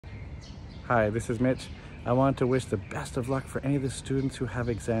Hi, this is Mitch. I want to wish the best of luck for any of the students who have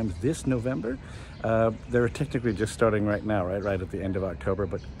exams this November. They're technically just starting right now, right at the end of October,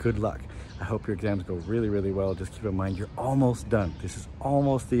 but good luck. I hope your exams go really, really well. Just keep in mind, you're almost done. This is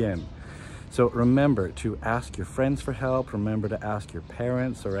almost the end. So remember to ask your friends for help. Remember to ask your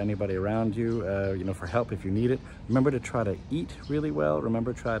parents or anybody around you, for help if you need it. Remember to try to eat really well.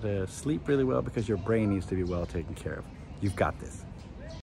 Remember to try to sleep really well because your brain needs to be well taken care of. You've got this.